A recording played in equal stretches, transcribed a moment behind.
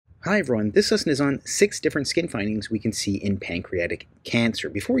Hi everyone, this lesson is on 6 different skin findings we can see in pancreatic cancer.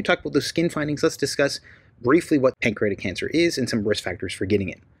 Before we talk about those skin findings, let's discuss briefly what pancreatic cancer is and some risk factors for getting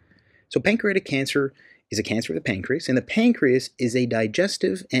it. So pancreatic cancer is a cancer of the pancreas, and the pancreas is a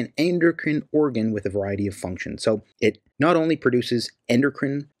digestive and endocrine organ with a variety of functions. So it not only produces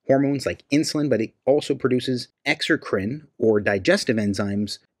endocrine hormones like insulin, but it also produces exocrine or digestive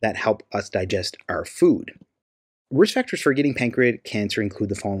enzymes that help us digest our food. Risk factors for getting pancreatic cancer include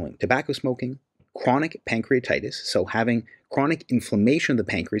the following: tobacco smoking, chronic pancreatitis, so having chronic inflammation of the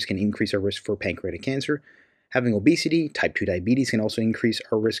pancreas can increase our risk for pancreatic cancer. Having obesity, type 2 diabetes can also increase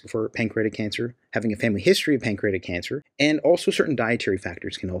our risk for pancreatic cancer. Having a family history of pancreatic cancer, and also certain dietary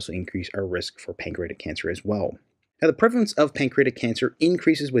factors can also increase our risk for pancreatic cancer as well. Now, the prevalence of pancreatic cancer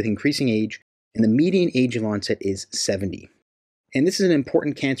increases with increasing age, and the median age of onset is 70. And this is an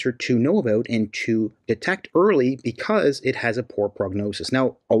important cancer to know about and to detect early because it has a poor prognosis.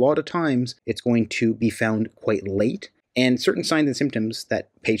 Now, a lot of times it's going to be found quite late, and certain signs and symptoms that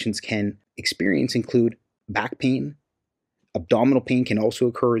patients can experience include back pain, abdominal pain can also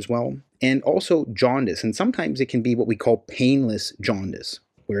occur as well, and also jaundice. And sometimes it can be what we call painless jaundice,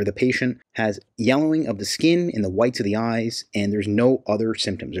 where the patient has yellowing of the skin and the whites of the eyes, and there's no other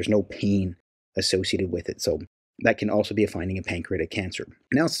symptoms. There's no pain associated with it. So that can also be a finding of pancreatic cancer.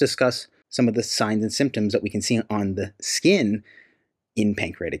 Now let's discuss some of the signs and symptoms that we can see on the skin in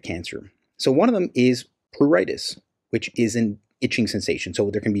pancreatic cancer. So one of them is pruritus, which is an itching sensation. So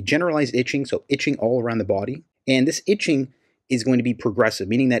there can be generalized itching, so itching all around the body. And this itching is going to be progressive,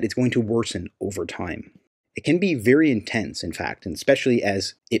 meaning that it's going to worsen over time. It can be very intense, in fact, and especially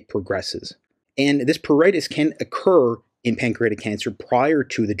as it progresses. And this pruritus can occur in pancreatic cancer prior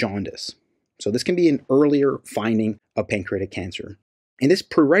to the jaundice. So this can be an earlier finding of pancreatic cancer. And this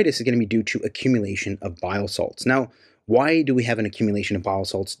pruritus is going to be due to accumulation of bile salts. Now, why do we have an accumulation of bile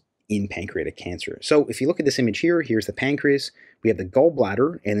salts in pancreatic cancer? So if you look at this image here, here's the pancreas, we have the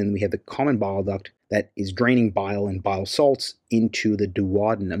gallbladder, and then we have the common bile duct that is draining bile and bile salts into the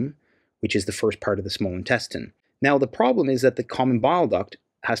duodenum, which is the first part of the small intestine. Now, the problem is that the common bile duct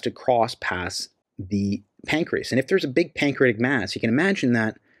has to cross past the pancreas. And if there's a big pancreatic mass, you can imagine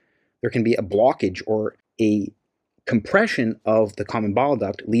that there can be a blockage or a compression of the common bile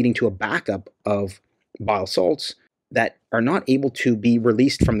duct, leading to a backup of bile salts that are not able to be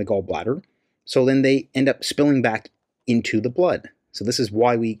released from the gallbladder. So then they end up spilling back into the blood. So this is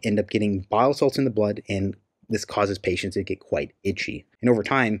why we end up getting bile salts in the blood, and this causes patients to get quite itchy. And over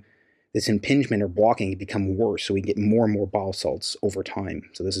time, this impingement or blocking can become worse, so we get more and more bile salts over time.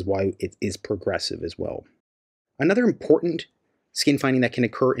 So this is why it is progressive as well. Another important skin finding that can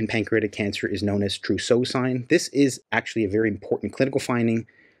occur in pancreatic cancer is known as trousseau sign. This is actually a very important clinical finding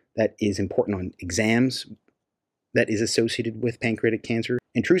that is important on exams that is associated with pancreatic cancer.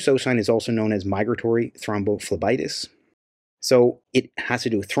 And trousseau sign is also known as migratory thrombophlebitis. So it has to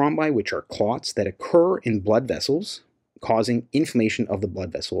do with thrombi, which are clots that occur in blood vessels, causing inflammation of the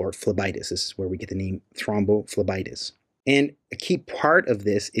blood vessel, or phlebitis. This is where we get the name thrombophlebitis. And a key part of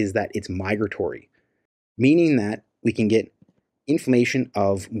this is that it's migratory, meaning that we can get inflammation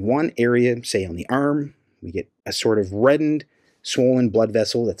of one area, say on the arm, we get a sort of reddened, swollen blood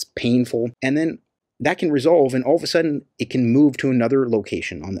vessel that's painful, and then that can resolve, and all of a sudden it can move to another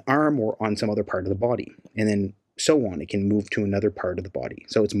location on the arm or on some other part of the body, and then so on. It can move to another part of the body.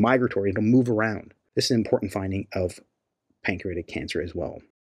 So it's migratory, it'll move around. This is an important finding of pancreatic cancer as well.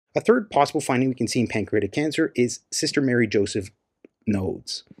 A third possible finding we can see in pancreatic cancer is Sister Mary Joseph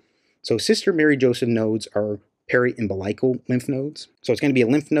nodes. So Sister Mary Joseph nodes are periumbilical lymph nodes. So it's going to be a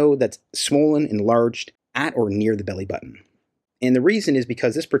lymph node that's swollen, enlarged at or near the belly button. And the reason is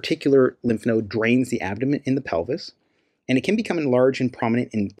because this particular lymph node drains the abdomen in the pelvis, and it can become enlarged and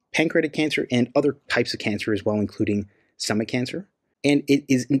prominent in pancreatic cancer and other types of cancer as well, including stomach cancer. And it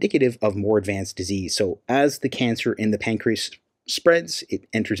is indicative of more advanced disease. So as the cancer in the pancreas spreads, it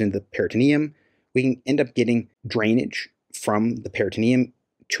enters into the peritoneum. We can end up getting drainage from the peritoneum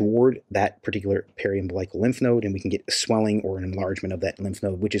toward that particular periumbilical lymph node, and we can get a swelling or an enlargement of that lymph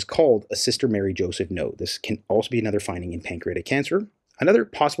node, which is called a Sister Mary Joseph node. This can also be another finding in pancreatic cancer. Another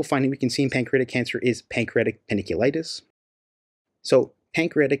possible finding we can see in pancreatic cancer is pancreatic panniculitis. So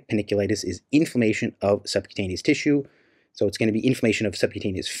pancreatic panniculitis is inflammation of subcutaneous tissue. So it's going to be inflammation of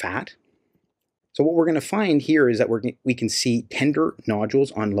subcutaneous fat. So what we're going to find here is that we can see tender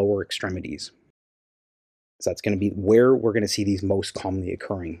nodules on lower extremities. So that's going to be where we're going to see these most commonly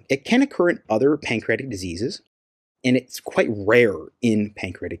occurring. It can occur in other pancreatic diseases, and it's quite rare in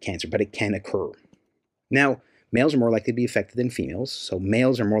pancreatic cancer, but it can occur. Now, males are more likely to be affected than females, so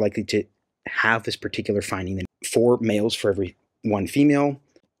males are more likely to have this particular finding than 4 males for every 1 female.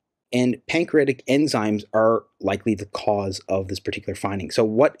 And pancreatic enzymes are likely the cause of this particular finding. So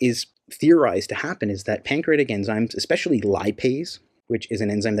what is theorized to happen is that pancreatic enzymes, especially lipase, which is an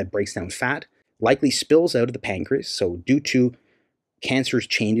enzyme that breaks down fat, likely spills out of the pancreas. So due to cancerous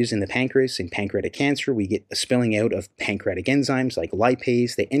changes in the pancreas, in pancreatic cancer, we get a spilling out of pancreatic enzymes like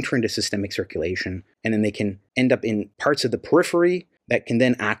lipase. They enter into systemic circulation, and then they can end up in parts of the periphery that can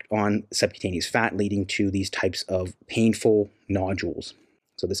then act on subcutaneous fat, leading to these types of painful nodules.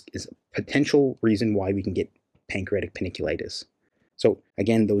 So this is a potential reason why we can get pancreatic panniculitis. So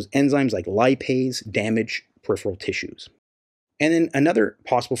again, those enzymes like lipase damage peripheral tissues. And then another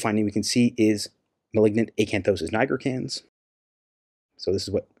possible finding we can see is malignant acanthosis nigricans. So this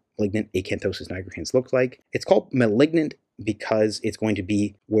is what malignant acanthosis nigricans look like. It's called malignant because it's going to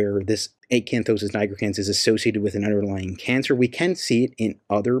be where this acanthosis nigricans is associated with an underlying cancer. We can see it in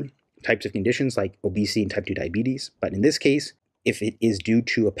other types of conditions like obesity and type 2 diabetes, but in this case, if it is due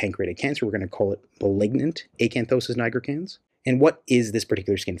to a pancreatic cancer, we're going to call it malignant acanthosis nigricans. And what is this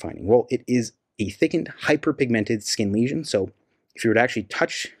particular skin finding? Well, it is a thickened, hyperpigmented skin lesion. So if you were to actually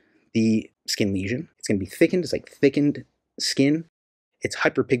touch the skin lesion, it's going to be thickened. It's like thickened skin. It's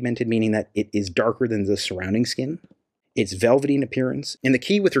hyperpigmented, meaning that it is darker than the surrounding skin. It's velvety in appearance. And the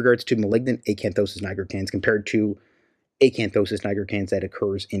key with regards to malignant acanthosis nigricans compared to acanthosis nigricans that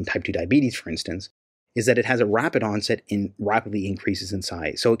occurs in type 2 diabetes, for instance, is that it has a rapid onset and rapidly increases in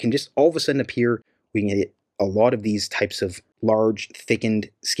size. So it can just all of a sudden appear. We can get a lot of these types of large, thickened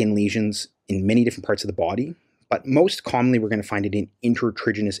skin lesions in many different parts of the body. But most commonly, we're going to find it in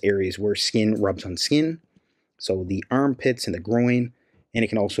intertriginous areas where skin rubs on skin. So the armpits and the groin, and it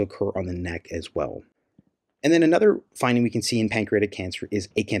can also occur on the neck as well. And then another finding we can see in pancreatic cancer is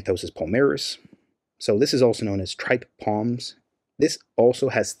acanthosis palmaris. So this is also known as tripe palms. This also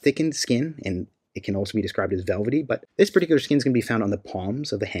has thickened skin, and it can also be described as velvety, but this particular skin is going to be found on the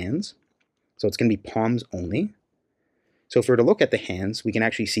palms of the hands. So it's going to be palms only. So if we were to look at the hands, we can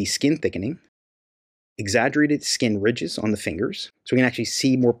actually see skin thickening, exaggerated skin ridges on the fingers. So we can actually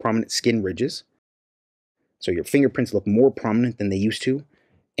see more prominent skin ridges. So your fingerprints look more prominent than they used to.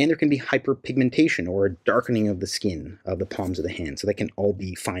 And there can be hyperpigmentation or a darkening of the skin of the palms of the hand. So that can all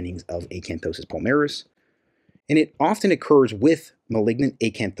be findings of acanthosis palmaris. And it often occurs with malignant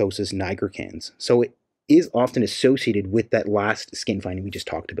acanthosis nigricans. So it is often associated with that last skin finding we just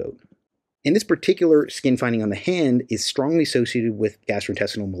talked about. And this particular skin finding on the hand is strongly associated with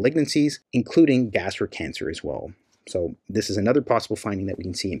gastrointestinal malignancies, including gastric cancer as well. So this is another possible finding that we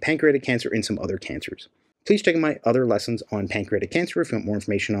can see in pancreatic cancer and some other cancers. Please check out my other lessons on pancreatic cancer if you want more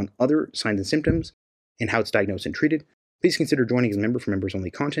information on other signs and symptoms and how it's diagnosed and treated. Please consider joining as a member for members-only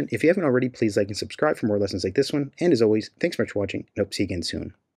content. If you haven't already, please like and subscribe for more lessons like this one. And as always, thanks so much for watching, and hope to see you again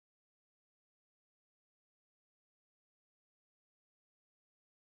soon.